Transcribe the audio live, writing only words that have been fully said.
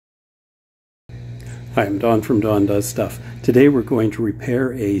Hi, I'm Don from Don Does Stuff. Today we're going to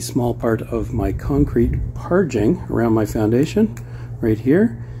repair a small part of my concrete parging around my foundation right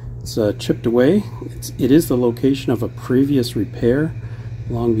here. It's chipped away. It is the location of a previous repair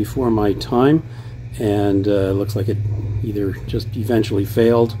long before my time, and it looks like it either just eventually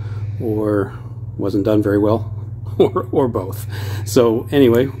failed or wasn't done very well, or both. So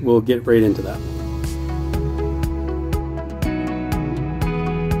anyway, we'll get right into that.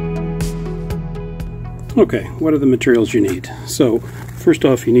 Okay, what are the materials you need? So first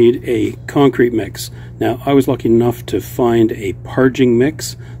off, you need a concrete mix. Now, I was lucky enough to find a Parging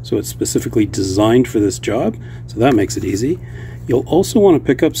mix, so it's specifically designed for this job, so that makes it easy. You'll also want to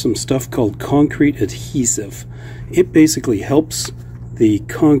pick up some stuff called concrete adhesive. It basically helps the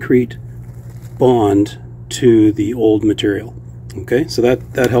concrete bond to the old material. Okay, so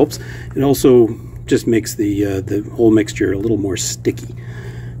that helps. It also just makes the whole mixture a little more sticky.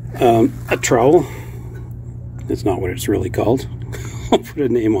 A trowel. It's not what it's really called. I'll put a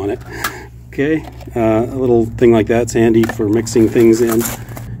name on it. Okay, a little thing like that's handy for mixing things in.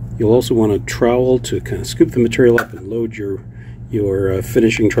 You'll also want a trowel to kind of scoop the material up and load your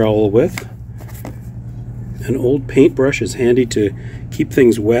finishing trowel with. An old paintbrush is handy to keep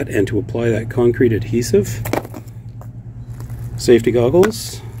things wet and to apply that concrete adhesive. Safety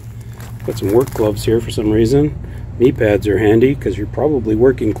goggles. Got some work gloves here for some reason. Knee pads are handy because you're probably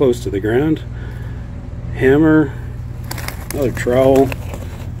working close to the ground. Hammer, another trowel,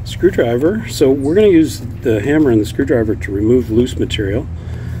 screwdriver. So we're going to use the hammer and the screwdriver to remove loose material.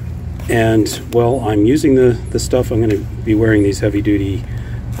 And while I'm using the stuff, I'm going to be wearing these heavy-duty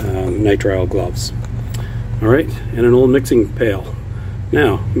nitrile gloves. All right, and an old mixing pail.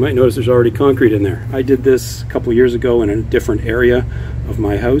 Now, you might notice there's already concrete in there. I did this a couple years ago in a different area of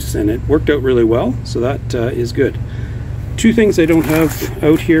my house, and it worked out really well, so that is good. Two things I don't have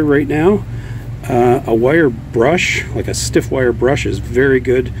out here right now. A wire brush, like a stiff wire brush, is very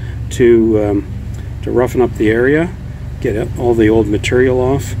good to roughen up the area, get all the old material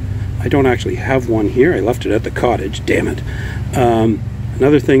off. I don't actually have one here. I left it at the cottage, damn it.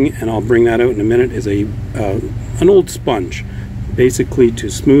 Another thing, and I'll bring that out in a minute, is an old sponge, basically to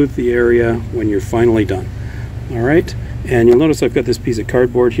smooth the area when you're finally done. All right, and you'll notice I've got this piece of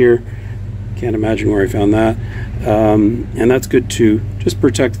cardboard here. Can't imagine where I found that. And that's good to just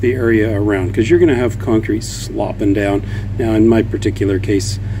protect the area around, because you're going to have concrete slopping down. Now, in my particular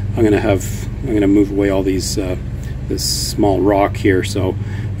case, I'm going to move away all these this small rock here. So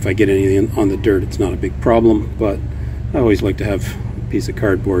if I get anything on the dirt, it's not a big problem. But I always like to have a piece of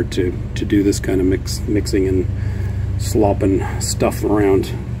cardboard to do this kind of mixing and slopping stuff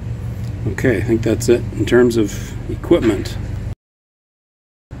around. Okay, I think that's it in terms of equipment.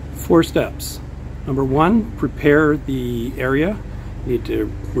 4 steps. Number 1, prepare the area. You need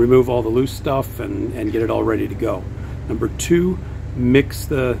to remove all the loose stuff and get it all ready to go. Number 2, mix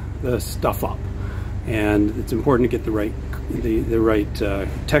the stuff up. And it's important to get the right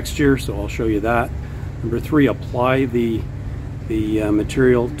texture, so I'll show you that. Number 3, apply the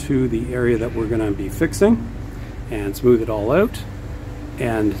material to the area that we're going to be fixing and smooth it all out.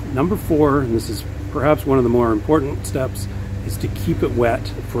 And number 4, and this is perhaps one of the more important steps, is to keep it wet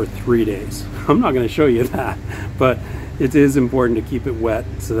for 3 days. I'm not going to show you that, but it is important to keep it wet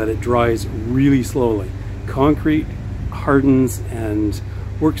so that it dries really slowly. Concrete hardens and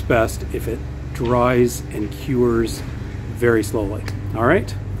works best if it dries and cures very slowly. All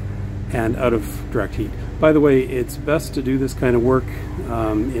right, and out of direct heat. By the way, it's best to do this kind of work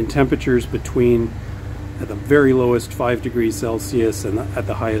in temperatures between, at the very lowest, 5 degrees Celsius and at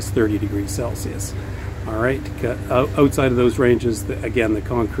the highest 30 degrees Celsius. All right, outside of those ranges, again, the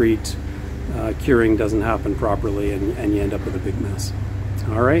concrete curing doesn't happen properly, and you end up with a big mess.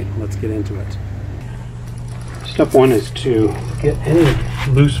 All right, let's get into it. Step 1 is to get any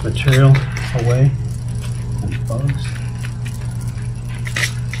loose material away and bugs.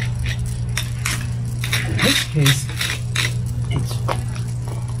 In this case, it's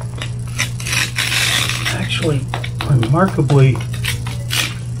actually remarkably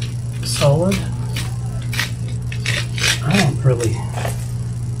solid. I don't really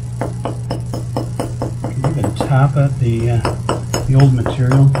even tap at the old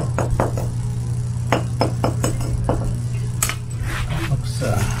material.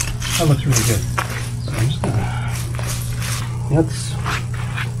 That looks really good. So I'm just gonna.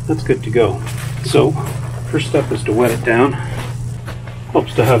 That's good to go. So first step is to wet it down.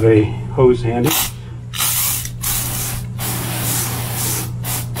 Helps to have a hose handy.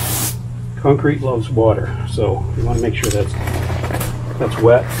 Concrete loves water, so you want to make sure that's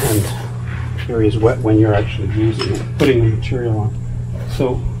wet and the area is wet when you're actually using it, putting the material on.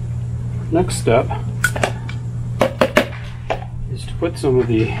 So next step is to put some of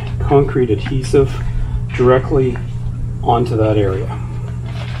the concrete adhesive directly onto that area.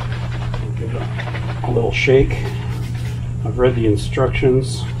 Give it a little shake. I've read the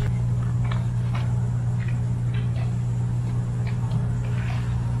instructions.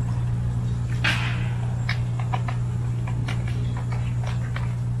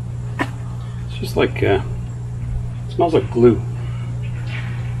 It's just like, it smells like glue.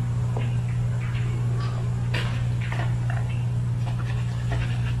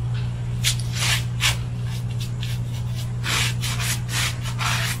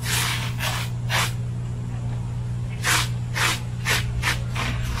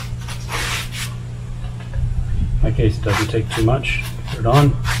 In my case, it doesn't take too much. Put it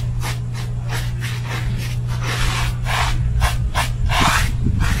on.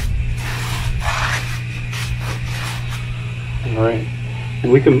 All right,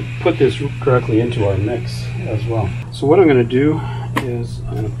 and we can put this directly into our mix as well. So what I'm going to do is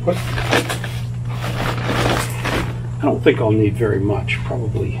I'm going to put, I don't think I'll need very much,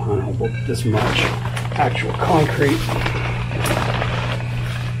 probably, I don't know, about this much actual concrete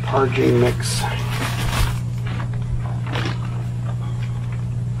Parging mix.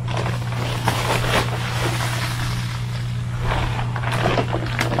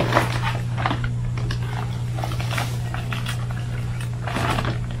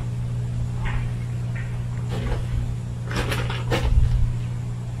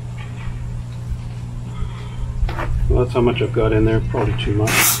 Well, that's how much I've got in there, probably too much.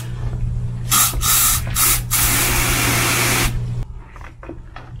 Mix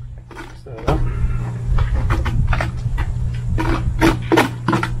that up.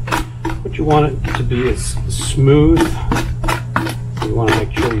 What you want it to be is smooth. You want to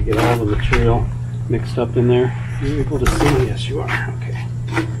make sure you get all the material mixed up in there. Are you able to see? Yes, you are. Okay.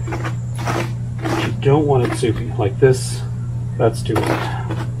 But you don't want it soupy. Like this, that's too wet.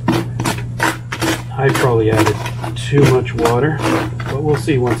 I probably added too much water, but we'll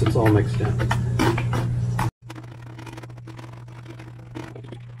see once it's all mixed in.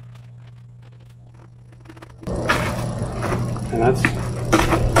 And that's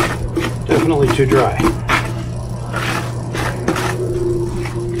definitely too dry.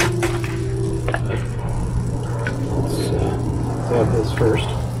 Let's add this first.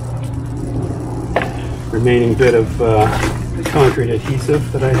 Remaining bit of the concrete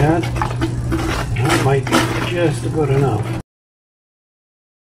adhesive that I had. That might be just about enough.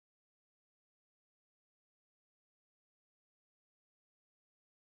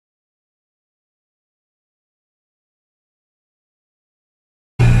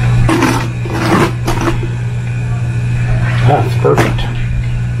 That's perfect.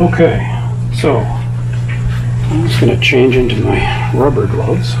 Okay, so I'm just going to change into my rubber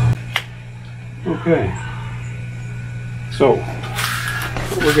gloves. Okay, so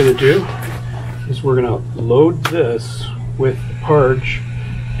what we're going to do is we're going to load this with the Parge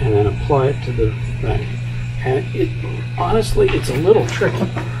and then apply it to the thing. And honestly, it's a little tricky.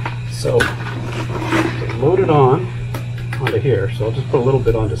 So load it on onto here. So I'll just put a little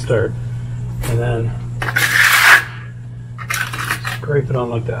bit on to start, and then scrape it on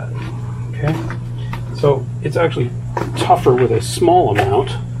like that. Okay. So it's actually tougher with a small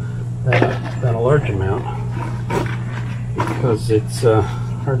amount than a large amount because it's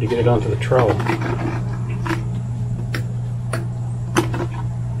hard to get it onto the trowel,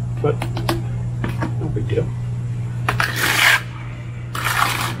 but no big deal.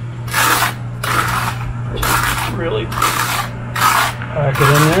 Just really pack it in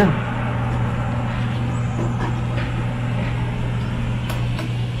there.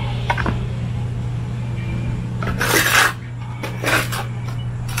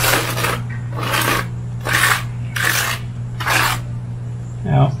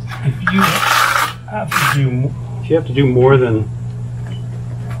 Now, if you have to do more than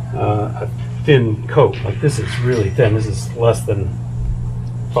a thin coat, like this is really thin, this is less than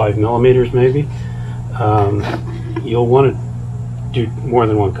 5 millimeters maybe, you'll want to do more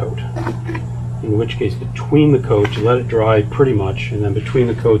than one coat. In which case, between the coats, you let it dry pretty much, and then between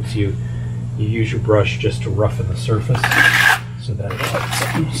the coats, you use your brush just to roughen the surface so that it's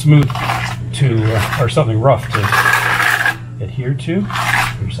something smooth to, or something rough to adhere to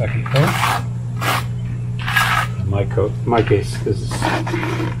your second coat. In my case, this is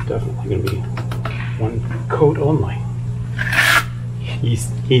definitely going to be one coat only.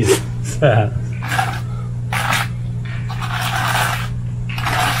 He's sad.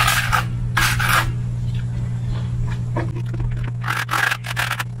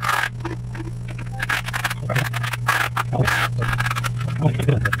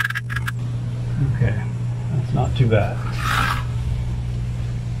 Okay, that's not too bad.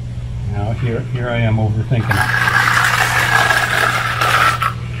 Now here I am overthinking it.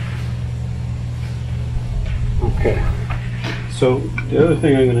 Okay, so the other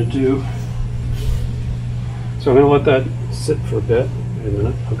thing I'm going to do, so I'm going to let that sit for a bit. Wait a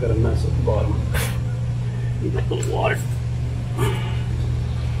minute, I've got a mess at the bottom. Need a little water.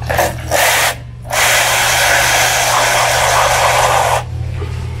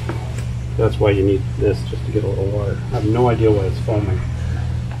 That's why you need this, just to get a little water. I have no idea why it's foaming.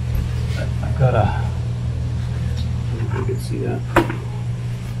 I've got a, I don't know if you can see that.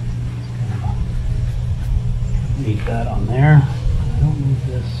 Need that on there. I don't need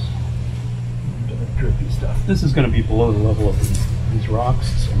this. The drippy stuff. This is going to be below the level of these rocks,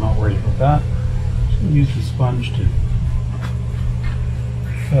 so I'm not worried about that. Just going to use the sponge to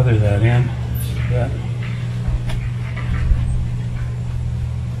feather that in. Like that.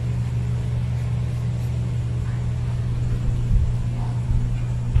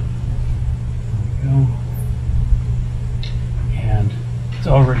 And it's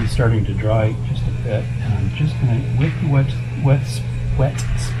already starting to dry just a bit, and I'm just going to, with the wet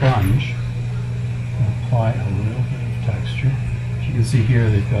sponge, apply a little bit of texture. As you can see here,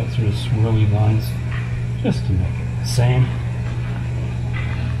 they've got sort of swirly lines, just to make it the same.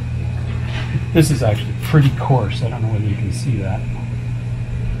 This is actually pretty coarse. I don't know whether you can see that.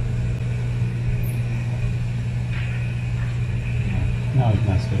 Now I've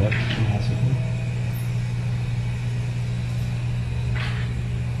messed it up massively.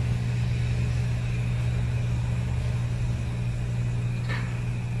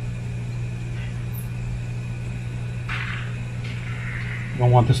 You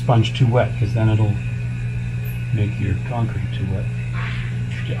don't want the sponge too wet, because then it'll make your concrete too wet.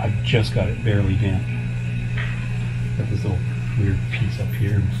 I've just got it barely damp. Got this little weird piece up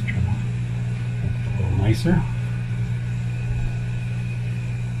here. I'm just trying to make it a little nicer.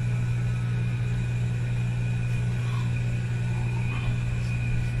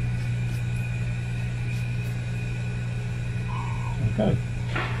 I've got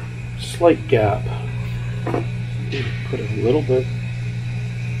a slight gap. Put a little bit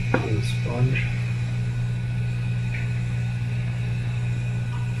on the sponge.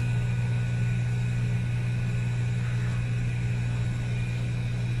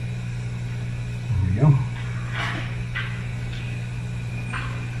 There we go.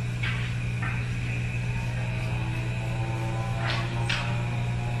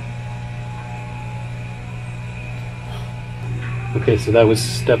 Okay, so that was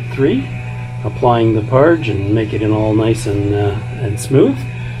step 3, applying the parge and make it in all nice and smooth.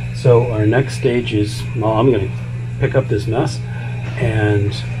 So our next stage is, well, I'm going to pick up this mess,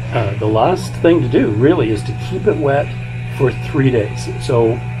 and the last thing to do really is to keep it wet for 3 days.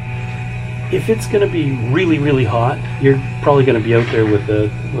 So if it's going to be really, really hot, you're probably going to be out there with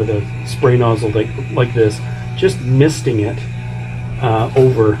a spray nozzle like this, just misting it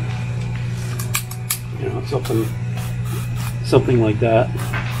over, you know, something like that,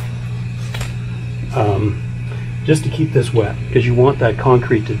 just to keep this wet, because you want that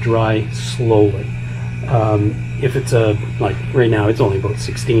concrete to dry slowly. If it's like right now, it's only about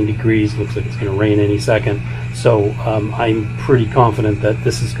 16 degrees, looks like it's going to rain any second, so I'm pretty confident that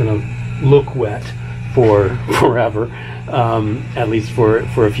this is going to look wet for forever, at least for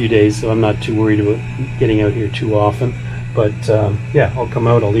a few days, so I'm not too worried about getting out here too often. But yeah, I'll come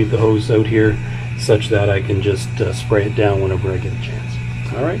out, I'll leave the hose out here such that I can just spray it down whenever I get a chance.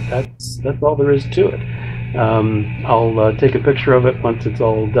 All right, that's all there is to it. I'll take a picture of it once it's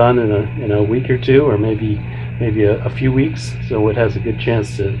all done in a week or two, or maybe a few weeks, so it has a good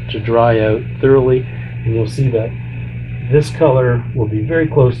chance to dry out thoroughly, and you'll see that this color will be very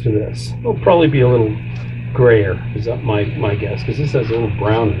close to this. It'll probably be a little grayer, is that my guess, because this has a little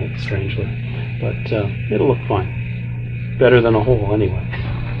brown in it, strangely, but it'll look fine. Better than a hole anyway.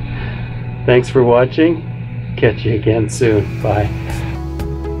 Thanks for watching. Catch you again soon. Bye.